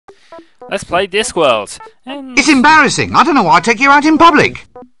Let's play Discworld. It's embarrassing. I don't know why I take you out in public.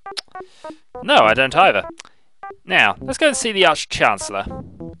 No, I don't either. Now, let's go and see the Arch-Chancellor.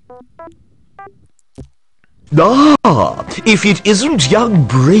 Ah, if it isn't young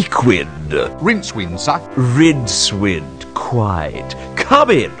Breakwind. Rincewind, sir. Rincewind, quite. Come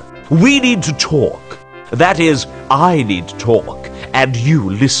in. We need to talk. That is, I need to talk, and you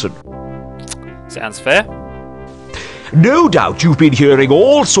listen. Sounds fair. No doubt you've been hearing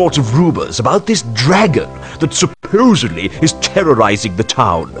all sorts of rumours about this dragon that supposedly is terrorising the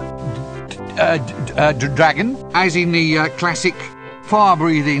town. Dragon? As in the classic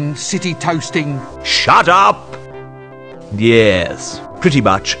fire-breathing, city-toasting... Shut up! Yes, pretty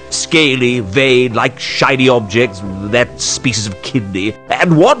much. Scaly, vein, like shiny objects, that species of kidney.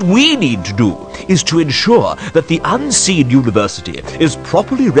 And what we need to do is to ensure that the unseen university is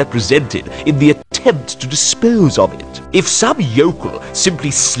properly represented in the attempt to dispose of it. If some yokel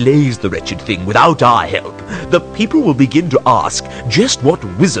simply slays the wretched thing without our help, the people will begin to ask just what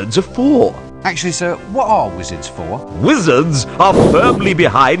wizards are for. Actually, sir, what are wizards for? Wizards are firmly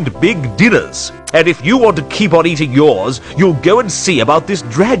behind big dinners. And if you want to keep on eating yours, you'll go and see about this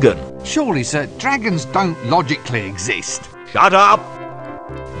dragon. Surely, sir, dragons don't logically exist. Shut up!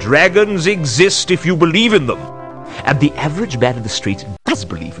 Dragons exist if you believe in them. And the average man in the street does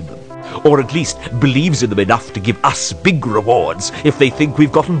believe in them. Or at least believes in them enough to give us big rewards if they think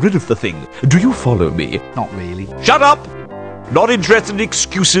we've gotten rid of the thing. Do you follow me? Not really. Shut up! Not interested in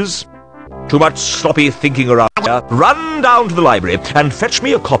excuses. Too much sloppy thinking around here. Run down to the library and fetch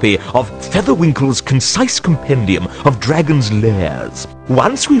me a copy of Featherwinkle's concise compendium of dragons' lairs.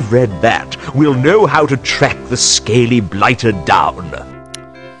 Once we've read that, we'll know how to track the scaly blighter down.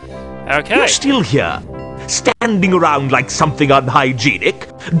 Okay. You're still here, standing around like something unhygienic.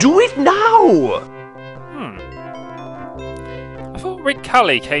 Do it now! I thought Rick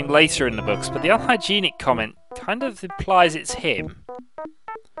Cully came later in the books, but the unhygienic comment kind of implies it's him.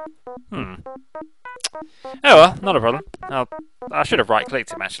 Oh well, not a problem. I should have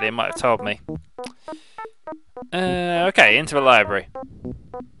right-clicked him, actually. It might have told me. Okay, into the library.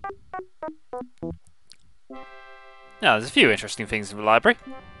 Now, there's a few interesting things in the library.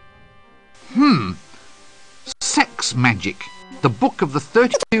 Sex Magic. The Book of the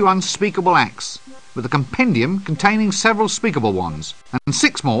 32 Unspeakable Acts, with a compendium containing several speakable ones, and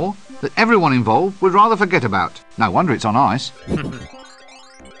 6 more that everyone involved would rather forget about. No wonder it's on ice.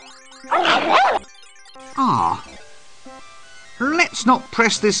 Let's not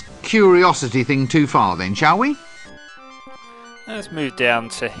press this curiosity thing too far then, shall we? Let's move down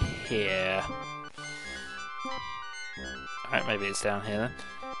to here. Alright, maybe it's down here then.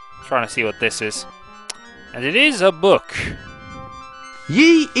 Trying to see what this is. And it is a book.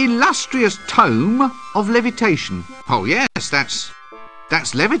 Ye Illustrious Tome of Levitation. Oh yes, that's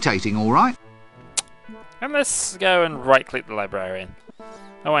levitating, all right. And let's go and right-click the librarian.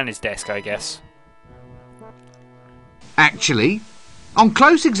 Oh, and his desk, I guess. Actually, on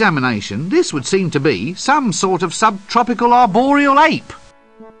close examination, this would seem to be some sort of subtropical arboreal ape.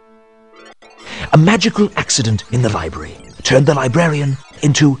 A magical accident in the library turned the librarian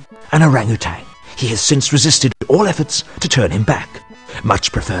into an orangutan. He has since resisted all efforts to turn him back,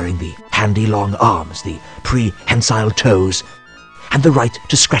 much preferring the handy long arms, the prehensile toes, and the right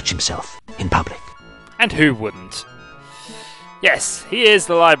to scratch himself in public. And who wouldn't? Yes, he is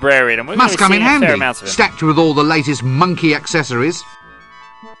the librarian, and we're going to Must be come in seeing a fair handy, amount of him. stacked with all the latest monkey accessories.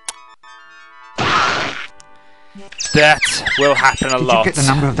 That will happen a lot. Did you get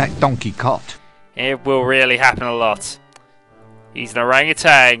the number of that donkey cot? It will really happen a lot. He's an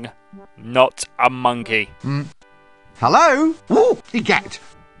orangutan, not a monkey. Hello? Ooh, Egat.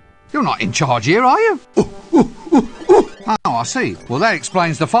 You're not in charge here, are you? Oh, I see. Well, that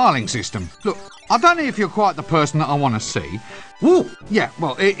explains the filing system. Look, I don't know if you're quite the person that I want to see. Ooh, yeah,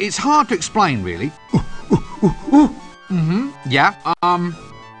 well, it's hard to explain, really. Yeah,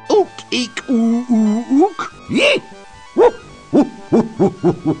 ook, eek, ook. Yee.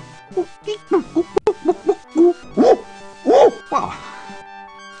 Well,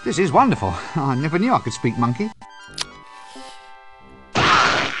 this is wonderful. I never knew I could speak monkey.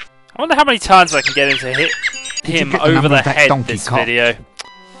 I wonder how many times I can get him to hit him over the head this video.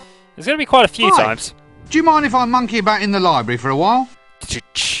 There's going to be quite a few times. Do you mind if I monkey about in the library for a while?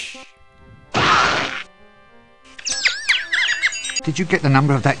 Did you get the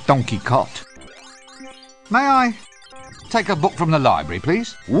number of that donkey cot? May I take a book from the library,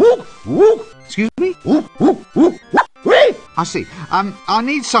 please? Excuse me? I see. I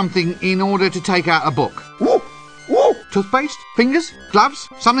need something in order to take out a book. Toothpaste? Fingers? Gloves?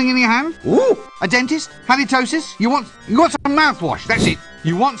 Something in your hand? A dentist? Halitosis? You want some mouthwash? That's it.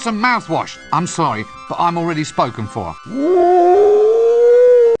 You want some mouthwash? I'm sorry, but I'm already spoken for.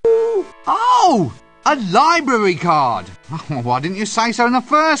 Oh! A library card! Oh, why didn't you say so in the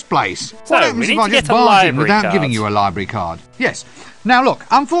first place? So, What happens if I just barge in without giving you a library card? Yes. Now look,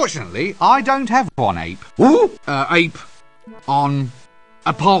 unfortunately, I don't have one ape. Ape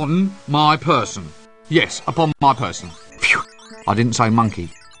upon my person. Yes, upon my person. Phew. I didn't say monkey.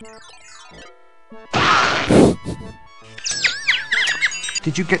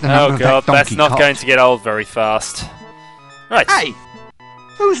 Did you get the number of that donkey that's not cot? going to get old very fast. Right. Hey!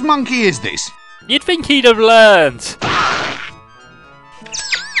 Whose monkey is this? You'd think he'd have learned.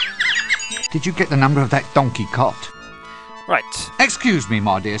 Did you get the number of that donkey cot? Right. Excuse me,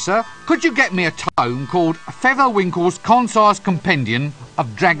 my dear sir. Could you get me a tome called Featherwinkle's Concise Compendium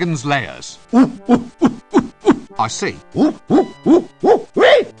of Dragon's Lairs? I see.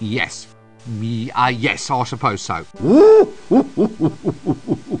 Yes. Yes, I suppose so.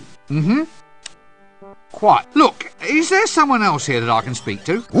 Quite. Look, is there someone else here that I can speak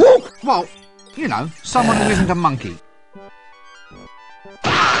to? Well, you know, someone who isn't a monkey.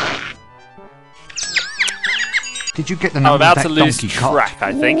 Did you get the number I'm of about that to lose donkey track, cot?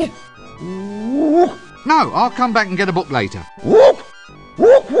 I think. No, I'll come back and get a book later.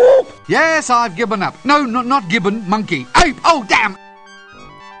 Yes, I've given up. No, not gibbon, monkey. Ape! Oh, damn!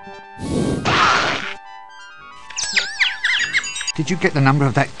 Did you get the number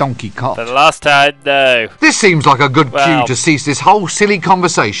of that donkey cot? For the last time, no. This seems like a good Well, cue to cease this whole silly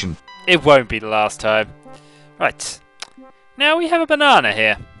conversation. It won't be the last time. Right. Now we have a banana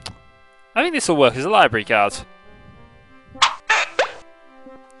here. I think this will work as a library card.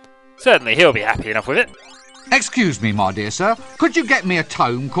 Certainly he'll be happy enough with it. Excuse me, my dear sir. Could you get me a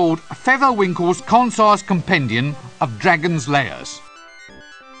tome called Featherwinkle's Concise Compendium of Dragon's Lairs?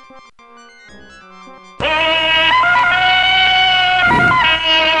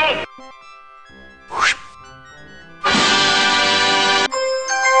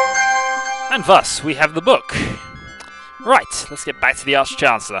 And thus, we have the book. Right, let's get back to the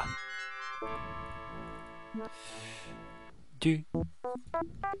Arch-Chancellor.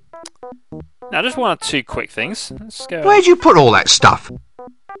 Now, just one or two quick things. Let's go. Where'd you put all that stuff?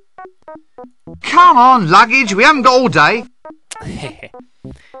 Come on, luggage. We haven't got all day.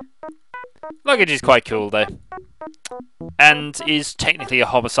 Luggage is quite cool, though. And is technically a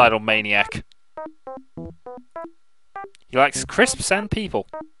homicidal maniac. He likes crisps and people.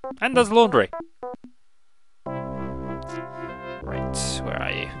 And does laundry. Right, where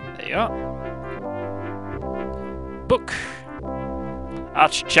are you? There you are. Book.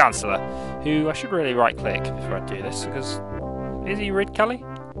 Arch-Chancellor, who I should really right-click before I do this, because... Is he Rid Cully?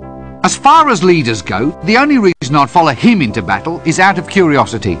 As far as leaders go, the only reason I'd follow him into battle is out of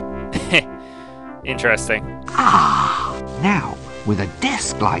curiosity. Interesting. Now, with a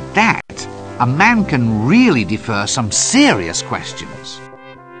desk like that, a man can really defer some serious questions.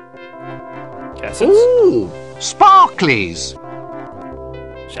 Guesses? Ooh, sparklies.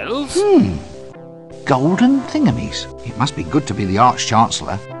 Shells? Golden thingamies. It must be good to be the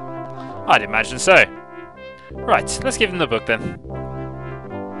Arch-Chancellor. I'd imagine so. Right, let's give him the book then.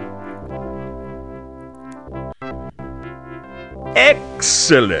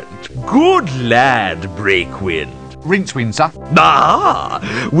 Excellent. Good lad, Breakwind. Rincewind, sir.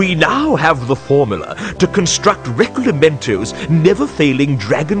 We now have the formula to construct Reclamento's never-failing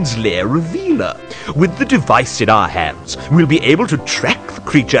Dragon's Lair revealer. With the device in our hands, we'll be able to track the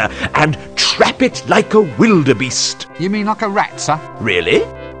creature and trap it like a wildebeest. You mean like a rat, sir? Really?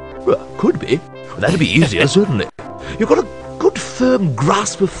 Well, could be. That'd be easier, certainly. You've got a good firm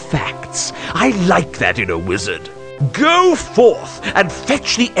grasp of facts. I like that in a wizard. Go forth and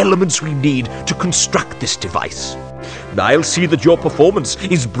fetch the elements we need to construct this device. I'll see that your performance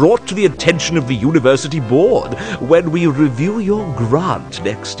is brought to the attention of the University Board when we review your grant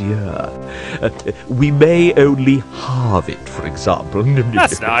next year. We may only halve it, for example.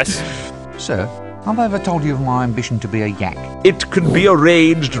 That's nice. Sir, have I ever told you of my ambition to be a yak? It can be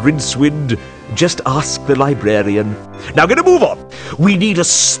arranged, Rincewind. Just ask the librarian. Now, gonna move on. We need a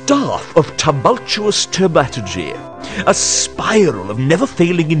staff of tumultuous termaturgy, a spiral of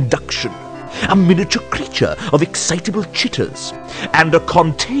never-failing induction, a miniature creature of excitable chitters, and a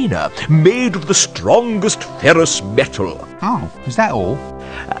container made of the strongest ferrous metal. Oh, is that all?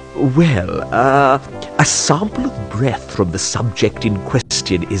 A sample of breath from the subject in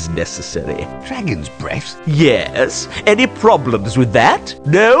question is necessary. Dragon's breath? Yes. Any problems with that?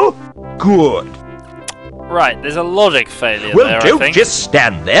 No? Good. Right, there's a logic failure Well, there, I don't think. just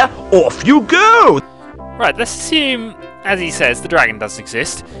stand there. Off you go. Right, let's assume, as he says, the dragon doesn't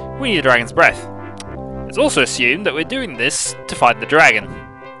exist. We need a dragon's breath. It's also assumed that we're doing this to find the dragon.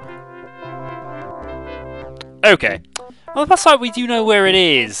 Okay. On the plus side, we do know where it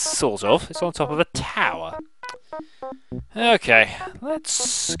is, sort of. It's on top of a tower. Okay,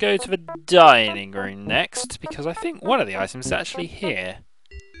 let's go to the dining room next, because I think one of the items is actually here.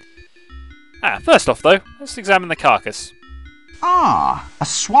 First off though, let's examine the carcass. Ah, a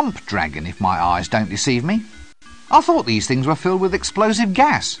swamp dragon, if my eyes don't deceive me. I thought these things were filled with explosive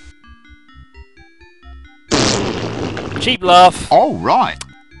gas. Cheap laugh. Oh, right.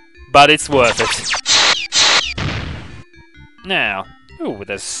 But it's worth it. Now, ooh,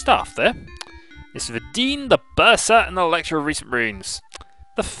 there's stuff there. It's the Dean, the Bursar, and the Lecturer of Recent Runes.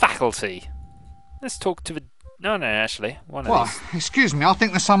 The Faculty. Let's talk to the... No, actually. One of these. Excuse me, I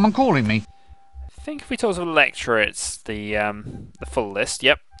think there's someone calling me. I think if we talk to the Lecturer, it's the full list,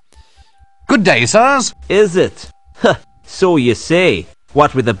 yep. Good day, sirs. Is it? Huh, so you say.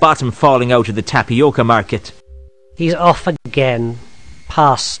 What with the bottom falling out of the tapioca market. He's off again.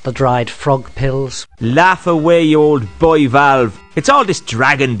 Past the dried frog pills. Laugh away, you old boy Valve. It's all this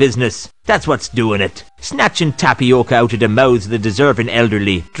dragon business. That's what's doing it. Snatching tapioca out of the mouths of the deserving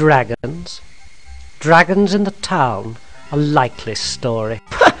elderly. Dragons? Dragons in the town? A likely story.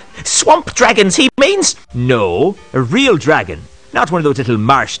 Swamp dragons, he means? No, a real dragon. Not one of those little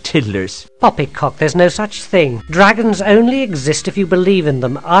marsh tiddlers. Poppycock, there's no such thing. Dragons only exist if you believe in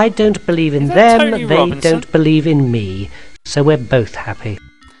them. I don't believe in them, Tony they Robinson? don't believe in me. So we're both happy.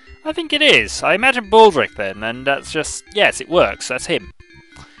 I think it is. I imagine Baldric then, and that's just... Yes, it works. That's him.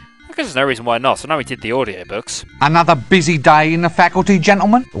 I guess there's no reason why not. I know we did the audiobooks. Another busy day in the faculty,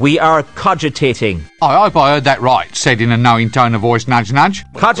 gentlemen? We are cogitating. I hope I heard that right, said in a knowing tone of voice, nudge, nudge.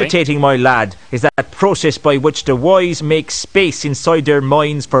 Cogitating, my lad, is that process by which the wise make space inside their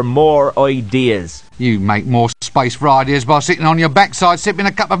minds for more ideas. You make more space for ideas by sitting on your backside sipping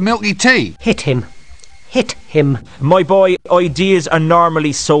a cup of milky tea. Hit him. Hit him. My boy, ideas are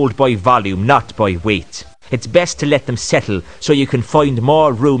normally sold by volume, not by weight. It's best to let them settle so you can find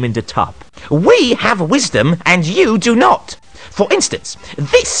more room in the top. We have wisdom and you do not. For instance,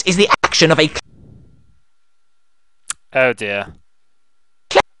 this is the action of a Oh dear.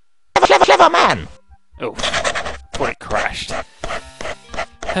 clever man. Oh, thought it crashed.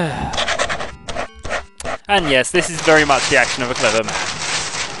 And yes, this is very much the action of a clever man.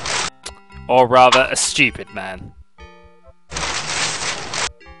 Or rather, a stupid man.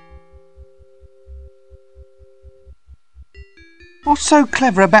 What's so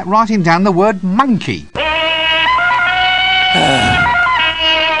clever about writing down the word monkey?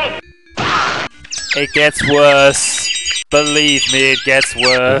 It gets worse. Believe me, it gets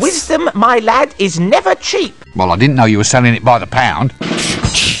worse. Wisdom, my lad, is never cheap. Well, I didn't know you were selling it by the pound.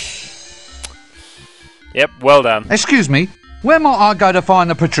 Yep, well done. Excuse me, where might I go to find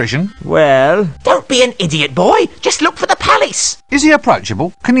the patrician? Well, don't be an idiot, boy. Just look for the palace. Is he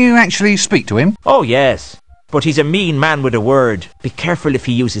approachable? Can you actually speak to him? Oh, yes. But he's a mean man with a word. Be careful if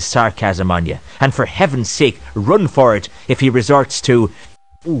he uses sarcasm on you. And for heaven's sake, run for it if he resorts to...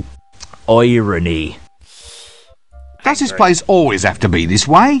 irony. Does this place always have to be this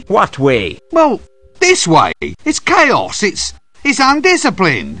way? What way? Well, this way. It's chaos. It's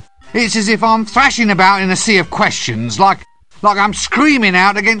undisciplined. It's as if I'm thrashing about in a sea of questions, like I'm screaming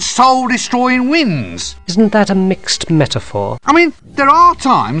out against soul-destroying winds. Isn't that a mixed metaphor? I mean, there are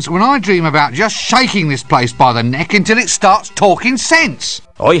times when I dream about just shaking this place by the neck until it starts talking sense.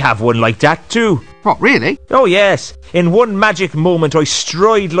 I have one like that too. What, really? Oh yes. In one magic moment I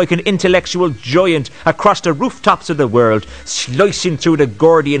stride like an intellectual giant across the rooftops of the world, slicing through the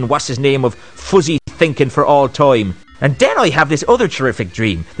Gordian what's-his-name of fuzzy thinking for all time. And then I have this other terrific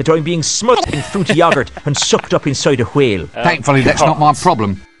dream that I'm being smothered in fruity yogurt and sucked up inside a whale. Thankfully, that's not my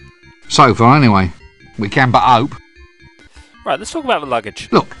problem. So far, anyway. We can but hope. Right, let's talk about the luggage.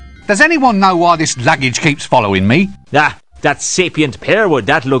 Look, does anyone know why this luggage keeps following me? That's sapient pearwood,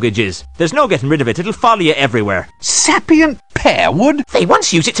 that luggage is. There's no getting rid of it. It'll follow you everywhere. Sapient pearwood? They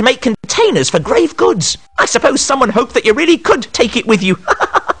once used it to make containers for grave goods. I suppose someone hoped that you really could take it with you.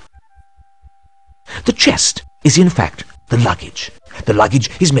 The chest is in fact the luggage. The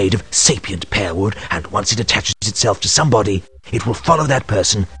luggage is made of sapient pearwood, and once it attaches itself to somebody, it will follow that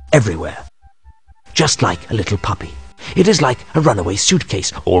person everywhere. Just like a little puppy. It is like a runaway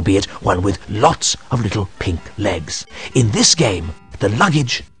suitcase, albeit one with lots of little pink legs. In this game, the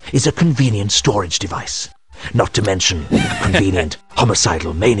luggage is a convenient storage device. Not to mention a convenient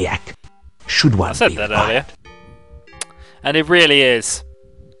homicidal maniac. Should one I said be that required. earlier. And it really is.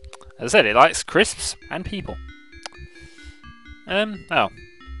 As I said, it likes crisps and people. Oh.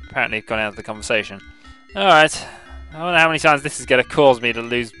 Apparently gone out of the conversation. Alright. I wonder how many times this is going to cause me to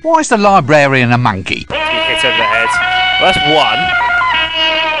lose. Why is the librarian a monkey? Be hit over the head. Well, that's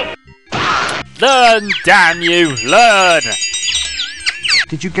one. Learn, damn you, learn!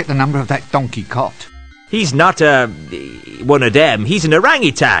 Did you get the number of that donkey cot? He's not one of them. He's an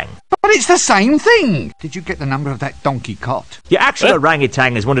orangutan. But it's the same thing! Did you get the number of that donkey cot? The actual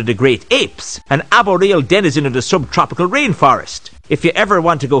orangutan is one of the great apes, an arboreal denizen of the subtropical rainforest. If you ever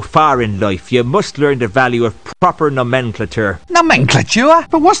want to go far in life, you must learn the value of proper nomenclature. Nomenclature?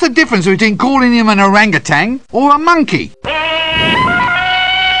 But what's the difference between calling him an orangutan or a monkey?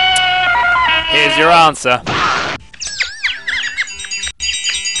 Here's your answer.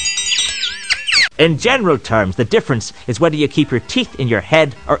 In general terms, the difference is whether you keep your teeth in your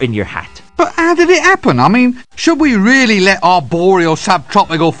head or in your hat. But how did it happen? I mean, should we really let arboreal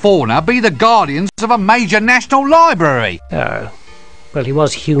subtropical fauna be the guardians of a major national library? Oh. Well, he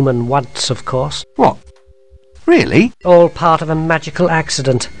was human once, of course. What? Really? All part of a magical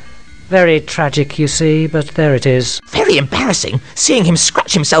accident. Very tragic, you see, but there it is. Very embarrassing, seeing him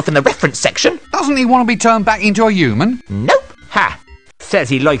scratch himself in the reference section. Doesn't he want to be turned back into a human? Nope. Ha! Says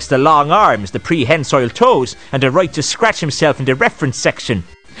he likes the long arms, the prehensile toes, and the right to scratch himself in the reference section.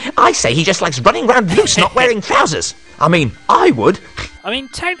 I say he just likes running round loose, not wearing trousers. I mean, I would. I mean,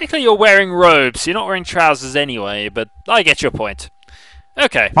 technically you're wearing robes, so you're not wearing trousers anyway, but I get your point.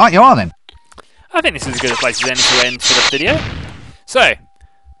 Okay. Right, you are then. I think this is as good a place as any to end for the video. So,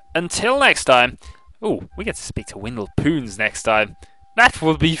 until next time. Ooh, we get to speak to Windle Poons next time. That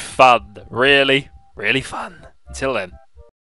will be fun. Really, really fun. Until then.